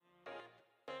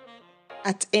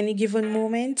At any given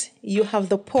moment, you have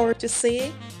the power to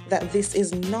say that this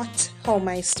is not how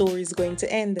my story is going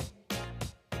to end.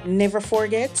 Never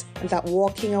forget that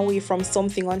walking away from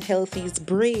something unhealthy is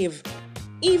brave,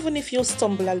 even if you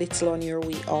stumble a little on your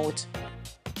way out.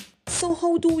 So,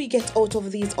 how do we get out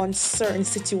of these uncertain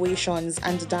situations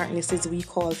and darknesses we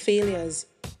call failures?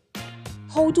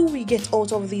 How do we get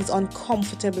out of these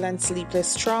uncomfortable and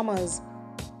sleepless traumas?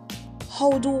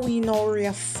 How do we now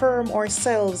reaffirm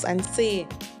ourselves and say,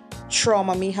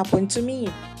 trauma may happen to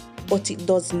me, but it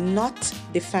does not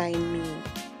define me?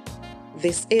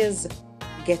 This is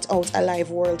Get Out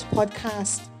Alive World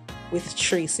podcast with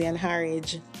Tracy and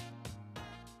Harridge.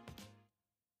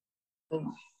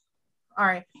 All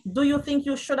right. Do you think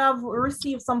you should have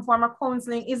received some form of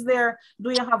counseling? Do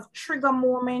you have trigger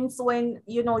moments when,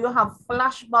 you have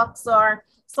flashbacks or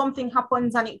something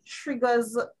happens and it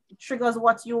triggers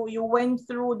what you went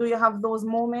through? Do you have those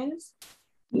moments?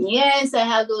 Yes, I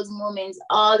have those moments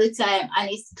all the time,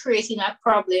 and it's creating a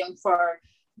problem for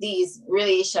these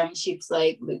relationships.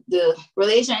 Like the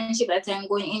relationship that I'm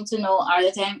going into now or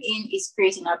that I'm in is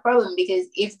creating a problem, because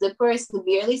if the person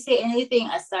barely say anything,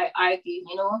 I start arguing,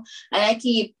 and I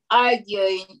keep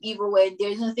arguing even when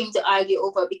there's nothing to argue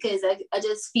over, because I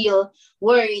just feel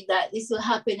worried that this will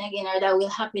happen again or that will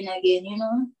happen again,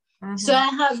 Mm-hmm. So I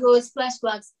have those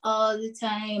flashbacks all the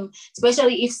time,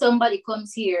 especially if somebody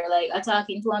comes here, like I'm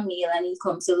talking to a male and he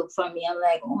comes to look for me. I'm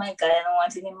like, oh my God, I don't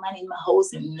want any man in my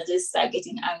house, and I just start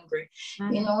getting angry,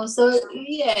 Mm-hmm. So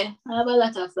yeah, I have a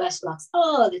lot of flashbacks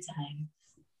all the time.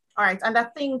 All right, and I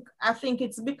think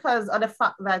it's because of the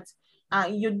fact that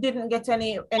you didn't get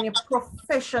any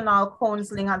professional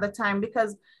counseling at the time.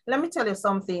 Because let me tell you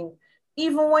something,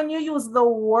 even when you use the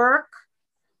work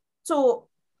to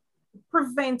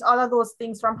prevent all of those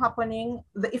things from happening,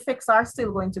 the effects are still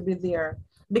going to be there,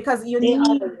 because you need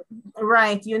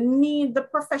the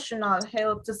professional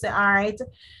help to say, all right,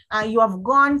 you have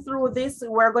gone through this,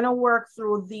 we're going to work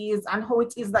through these, and how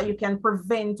it is that you can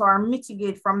prevent or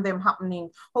mitigate from them happening.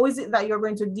 How is it that you're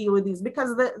going to deal with these?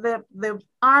 Because the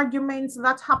arguments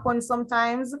that happen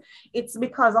sometimes, it's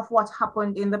because of what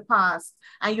happened in the past,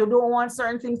 and you don't want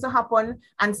certain things to happen,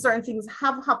 and certain things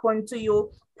have happened to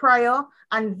you prior,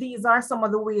 and these are some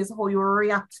of the ways how you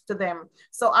react to them.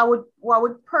 So I would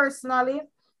personally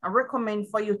recommend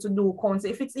for you to do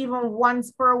counseling, if it's even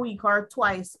once per week or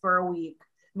twice per week,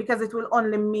 because it will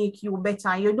only make you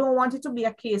better. You don't want it to be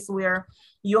a case where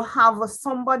you have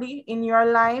somebody in your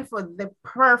life, the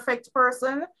perfect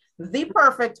person,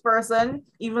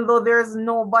 even though there's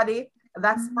nobody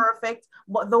that's perfect,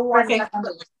 but the one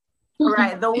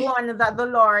right, the one that the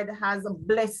Lord has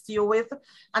blessed you with.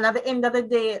 And at the end of the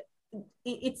day,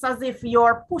 it's as if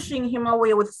you're pushing him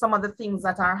away with some of the things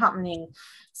that are happening.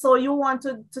 So you want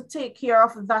to take care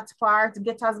of that part,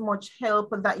 get as much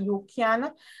help that you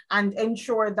can, and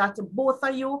ensure that both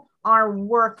of you are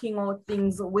working out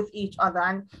things with each other.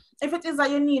 And if it is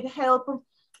that you need help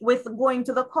with going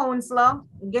to the counselor,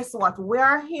 guess what? We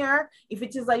are here. If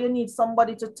it is that you need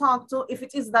somebody to talk to, if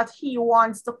it is that he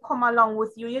wants to come along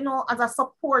with you, as a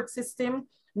support system,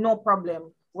 no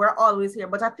problem. We're always here.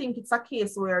 But I think it's a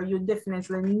case where you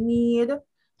definitely need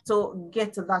to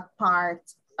get to that part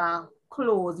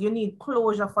closed. You need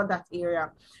closure for that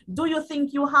area. Do you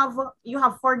think you have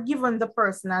forgiven the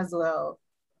person as well?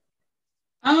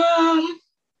 I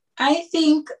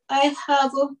think I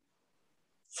have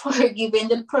forgiving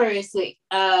the person.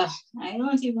 I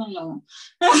don't even know.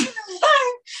 I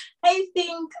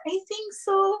think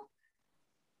so.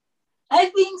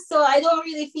 I don't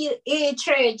really feel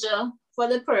hatred for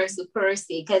the person per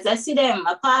se, because I see them,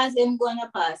 I pass them, go and I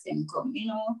pass them come,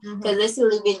 because they still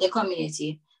live in the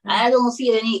community. And I don't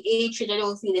feel any hatred, I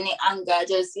don't feel any anger.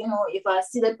 Just, if I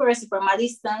see the person from a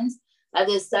distance, I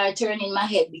just start turning my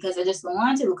head, because I just don't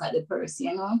want to look at the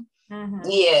person,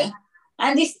 Yeah.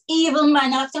 And this evil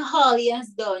man, after all he has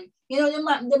done,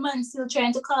 the man still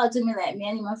trying to call to me like me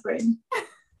and my friend.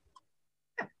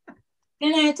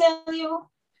 Can I tell you?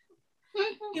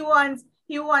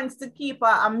 He wants to keep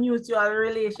a mutual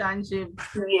relationship.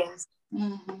 Yes.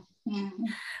 All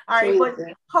right, but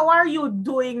how are you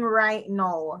doing right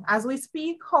now? As we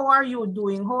speak, how are you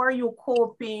doing? How are you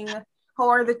coping? How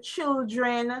are the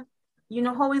children?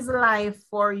 How is life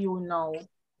for you now?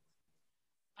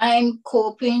 I'm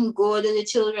coping good. The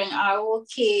children are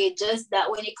okay. Just that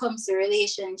when it comes to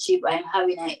relationship, I'm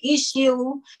having an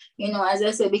issue, as I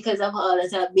said, because of all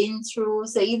that I've been through.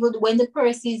 So even when the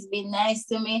person has been nice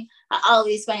to me, I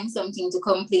always find something to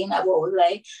complain about.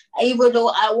 Like, even though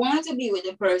I want to be with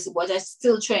the person, but I'm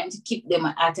still trying to keep them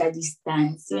at a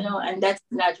distance, and that's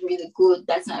not really good.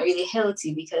 That's not really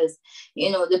healthy, because,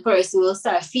 the person will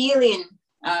start feeling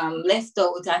left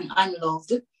out and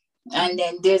unloved. And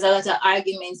then there's a lot of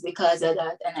arguments because of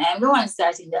that. And I'm the one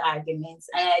starting the arguments.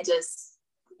 And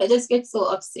I just get so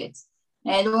upset.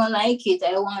 I don't like it.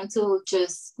 I want to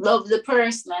just love the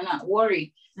person and not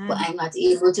worry. But I'm not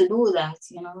able to do that,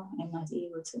 I'm not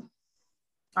able to.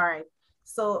 All right.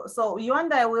 So you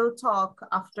and I will talk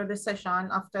after the session.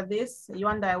 After this, you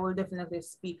and I will definitely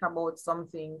speak about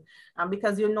something,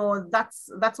 because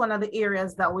that's one of the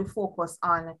areas that we focus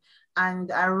on,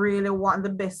 and I really want the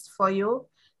best for you,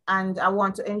 and I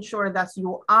want to ensure that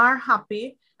you are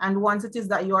happy. And once it is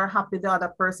that you are happy, the other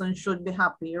person should be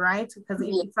happy, right? Because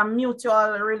it's a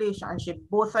mutual relationship.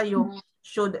 Both of you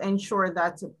should ensure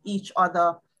that each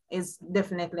other is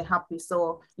definitely happy.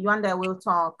 So you and I will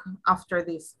talk after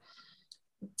this.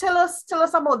 Tell us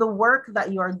about the work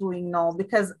that you are doing now,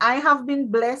 because I have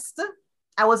been blessed.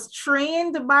 I was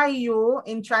trained by you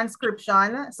in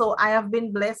transcription, so I have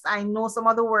been blessed. I know some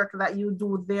of the work that you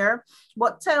do there,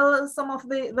 but tell some of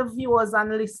the viewers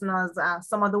and listeners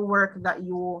some of the work that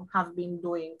you have been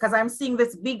doing, because I'm seeing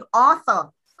this big author.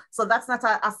 So that's not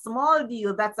a small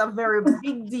deal, that's a very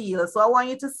big deal. So I want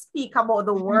you to speak about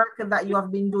the work that you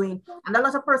have been doing. And a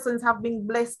lot of persons have been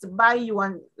blessed by you.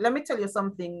 And let me tell you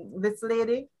something, this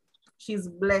lady, she's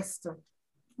blessed.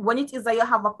 When it is that you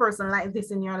have a person like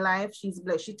this in your life, she's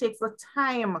blessed. She takes the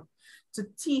time to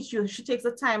teach you. She takes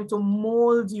the time to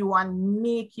mold you and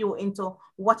make you into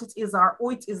what it is or who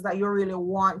it is that you really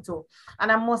want to.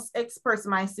 And I must express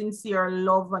my sincere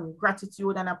love and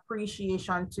gratitude and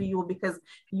appreciation to you, because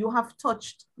you have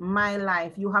touched my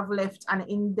life. You have left an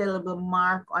indelible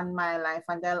mark on my life,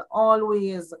 and I'll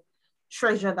always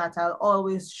treasure that. I'll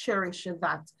always cherish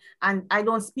that. And I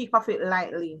don't speak of it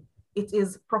lightly. It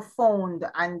is profound,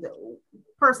 and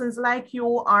persons like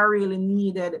you are really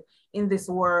needed in this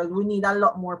world. We need a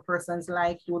lot more persons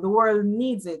like you. The world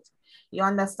needs it. You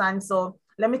understand? So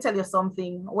let me tell you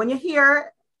something. When you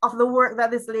hear of the work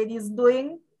that this lady is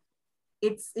doing,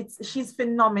 she's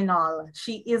phenomenal.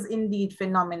 She is indeed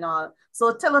phenomenal.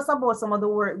 So tell us about some of the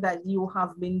work that you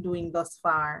have been doing thus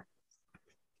far.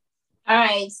 All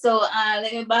right, so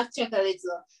let me backtrack a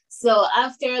little. So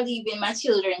after leaving my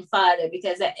children's father,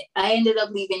 because I ended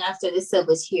up leaving after the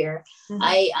Sabbath year,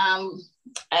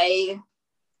 I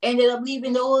ended up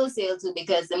leaving the wholesale too,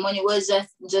 because the money was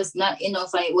just not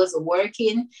enough and it wasn't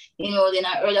working. Then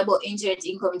I heard about Internet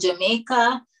Income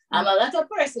Jamaica. A lot of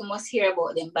person must hear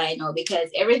about them by now, because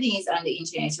everything is on the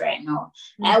internet right now.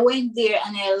 I went there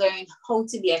and I learned how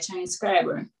to be a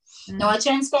transcriber. Now, a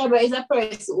transcriber is a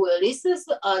person who listens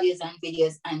to audios and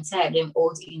videos and type them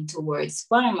out into words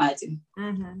format.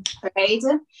 Right?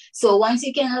 So once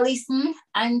you can listen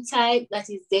and type, that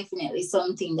is definitely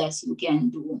something that you can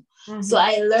do. So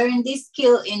I learned this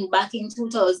skill back in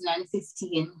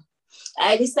 2015.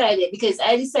 I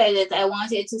decided I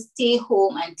wanted to stay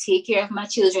home and take care of my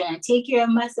children and take care of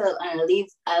myself and live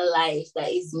a life that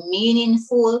is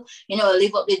meaningful,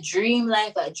 live up the dream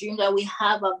life, a dream that we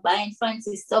have of buying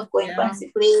fancy stuff, going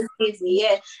fancy places.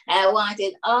 Yeah, I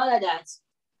wanted all of that.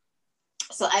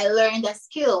 So I learned that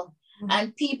skill.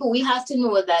 And people, we have to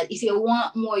know that if you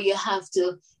want more, you have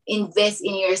to invest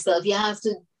in yourself. You have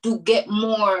to get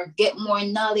more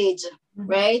knowledge.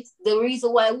 Right? The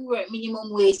reason why we work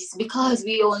minimum wage is because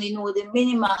we only know the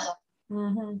minimal.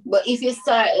 But if you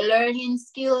start learning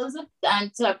skills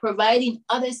and start providing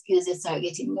other skills, you start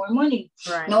getting more money.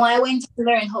 Right. Now I went to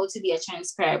learn how to be a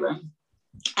transcriber.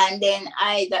 And then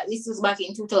this was back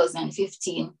in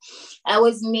 2015. I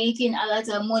was making a lot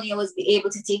of money. I was able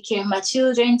to take care of my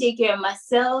children, take care of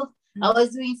myself. I was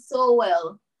doing so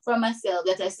well for myself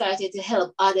that I started to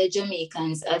help other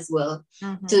Jamaicans as well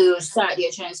to start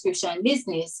their transcription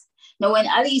business. Now, when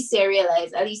Alicia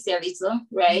Little,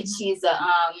 right, she's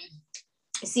a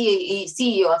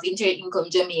CEO of Internet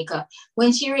Income Jamaica,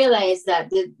 when she realized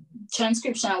that the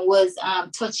transcription was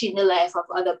touching the life of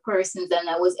other persons and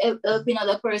I was helping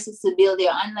other persons to build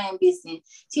their online business,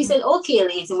 she said, okay,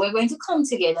 ladies, we're going to come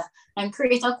together and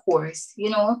create a course,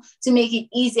 to make it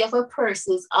easier for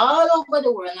persons all over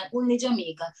the world, not only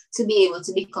Jamaica, to be able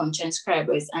to become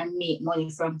transcribers and make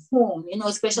money from home,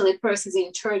 especially persons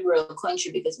in third world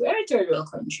country, because we're a third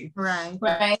world country.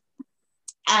 Right.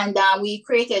 And we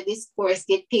created this course,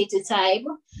 Get Paid to Type.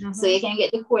 So you can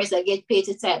get the course at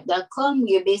getpaidtotype.com.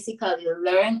 You basically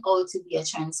learn how to be a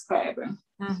transcriber.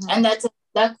 And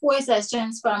that course has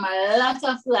transformed a lot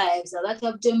of lives, a lot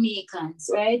of Jamaicans,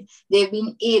 right? They've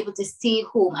been able to stay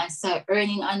home and start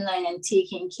earning online and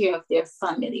taking care of their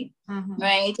family,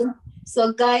 right?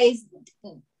 So guys,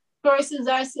 persons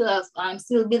are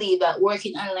still believe that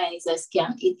working online is a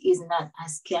scam. It is not a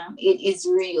scam. It is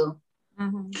real.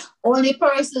 Only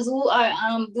persons who are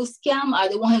do scam are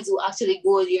the ones who actually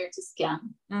go there to scam,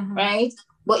 right?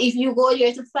 But if you go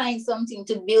there to find something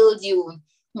to build you,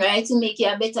 right, to make you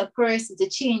a better person, to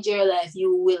change your life,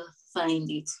 you will find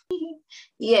it.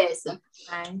 Yes.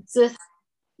 Right. So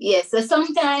yes, so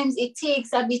sometimes it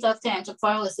takes a bit of time for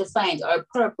us to find our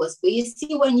purpose. But you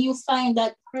see, when you find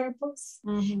that purpose,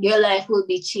 your life will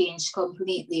be changed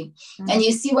completely. And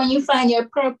you see, when you find your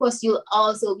purpose, you'll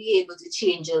also be able to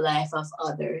change the life of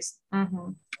others.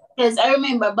 Because I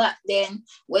remember back then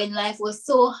when life was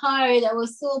so hard, I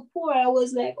was so poor, I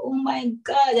was like, oh my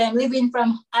God, I'm living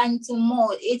from hand to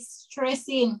mouth. It's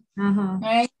stressing,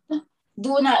 right?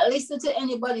 Do not listen to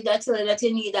anybody that tell you that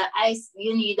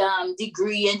you need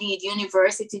degree, you need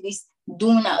university. This,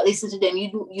 do not listen to them.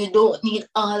 You don't need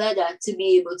all of that to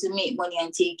be able to make money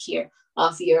and take care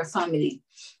of your family.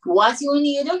 What you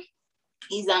need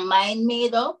is a mind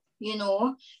made up. You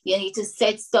need to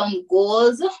set some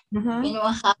goals,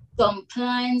 have some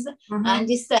plans, and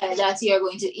decide that you're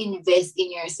going to invest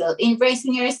in yourself. Invest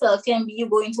in yourself can be you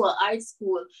going to an art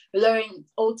school, learn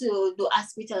how to do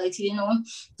hospitality,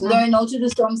 learn how to do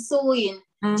some sewing,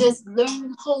 just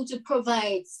learn how to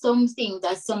provide something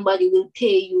that somebody will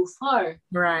pay you for.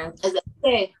 Right. As I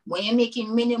say, when you're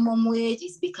making minimum wage,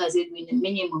 it's because you're doing the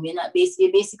minimum. You're not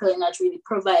basically not really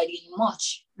providing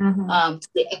much to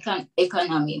the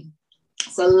economy.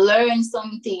 So learn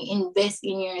something, invest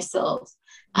in yourself,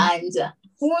 and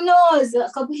who knows, a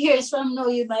couple years from now,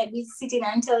 you might be sitting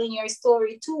and telling your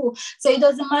story too. So it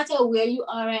doesn't matter where you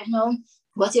are right now,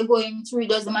 what you're going through. It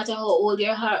doesn't matter how old you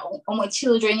are, how much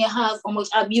children you have, how much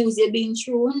abuse you've been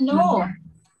through. No.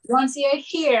 Once you're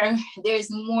here,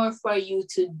 there's more for you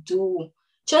to do.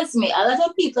 Trust me, a lot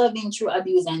of people have been through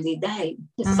abuse and they died.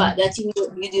 The fact that you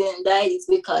didn't die is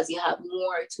because you have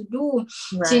more to do.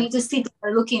 Right. So you need to sit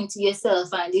and look into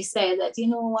yourself and decide that, you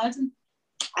know what,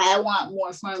 I want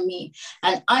more for me.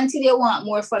 And until you want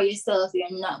more for yourself,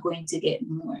 you're not going to get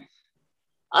more.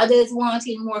 Others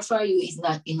wanting more for you is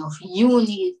not enough. You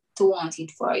need to want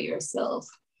it for yourself.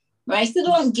 Right? So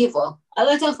don't give up. A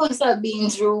lot of us have been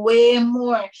through way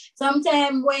more.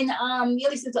 Sometimes when you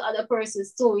listen to other person's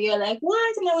story, you're like,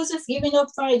 what? And I was just giving up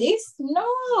for this?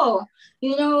 No.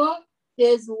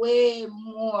 There's way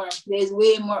more. There's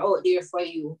way more out there for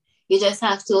you. You just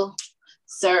have to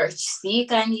search, seek,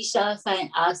 and you shall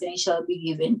find, ask, and you shall be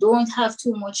given. Don't have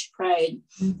too much pride.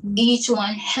 Each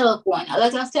one help one. A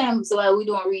lot of times why we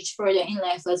don't reach further in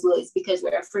life as well is because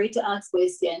we're afraid to ask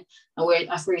questions and we're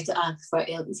afraid to ask for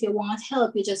help. If you want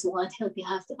help, you just want help, you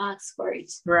have to ask for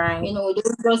it. Right. Don't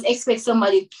just expect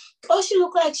somebody, oh, she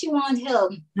look like she want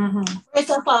help. First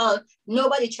of all,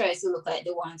 nobody tries to look like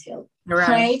they want help.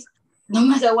 Right? No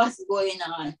matter what's going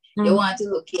on, you want to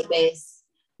look your best.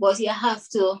 But you have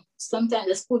to sometimes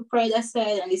just put pride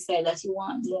aside and decide that you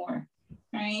want more,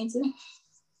 right?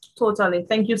 Totally.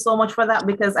 Thank you so much for that,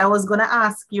 because I was going to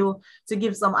ask you to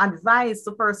give some advice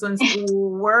to persons who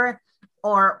were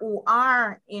or who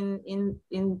are in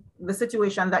the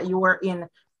situation that you were in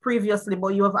previously,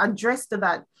 but you have addressed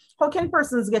that. How can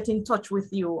persons get in touch with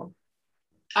you?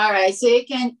 All right, so you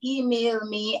can email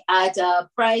me at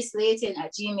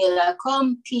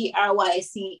pricelayton@gmail.com,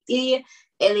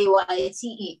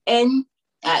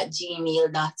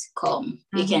 PRYCELAYTEN@gmail.com.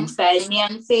 You can find me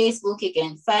on Facebook, you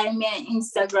can find me on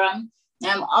Instagram.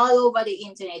 I'm all over the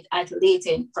internet at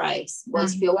Layton Price. But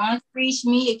if you want to reach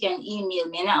me, you can email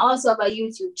me. And I also have a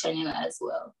YouTube channel as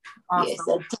well. Awesome. Yes,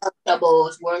 I talk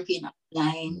about working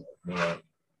online.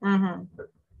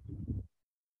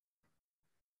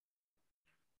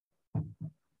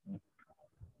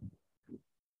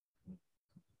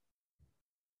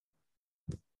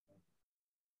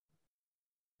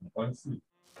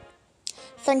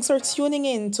 Thanks for tuning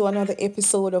in to another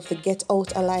episode of the Get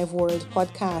Out Alive World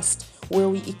podcast, where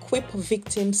we equip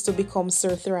victims to become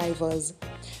survivors.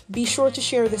 Be sure to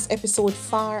share this episode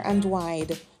far and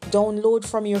wide. Download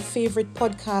from your favorite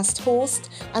podcast host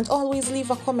and always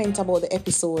leave a comment about the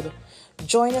episode.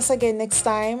 Join us again next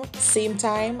time, same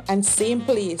and same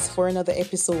place for another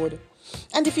episode.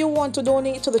 And if you want to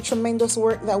donate to the tremendous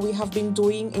work that we have been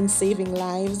doing in saving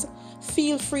lives,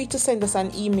 feel free to send us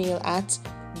an email at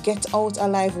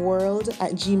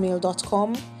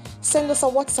getoutaliveworld@gmail.com. Send us a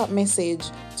WhatsApp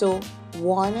message to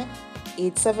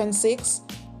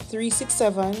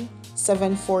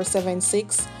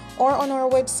 1-876-367-7476 or on our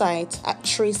website at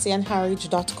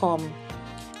tracyandharridge.com.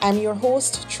 I'm your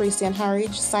host, Tracy and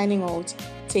Harridge, signing out.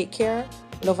 Take care,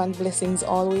 love and blessings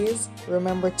always.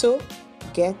 Remember to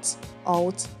get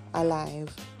out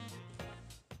alive.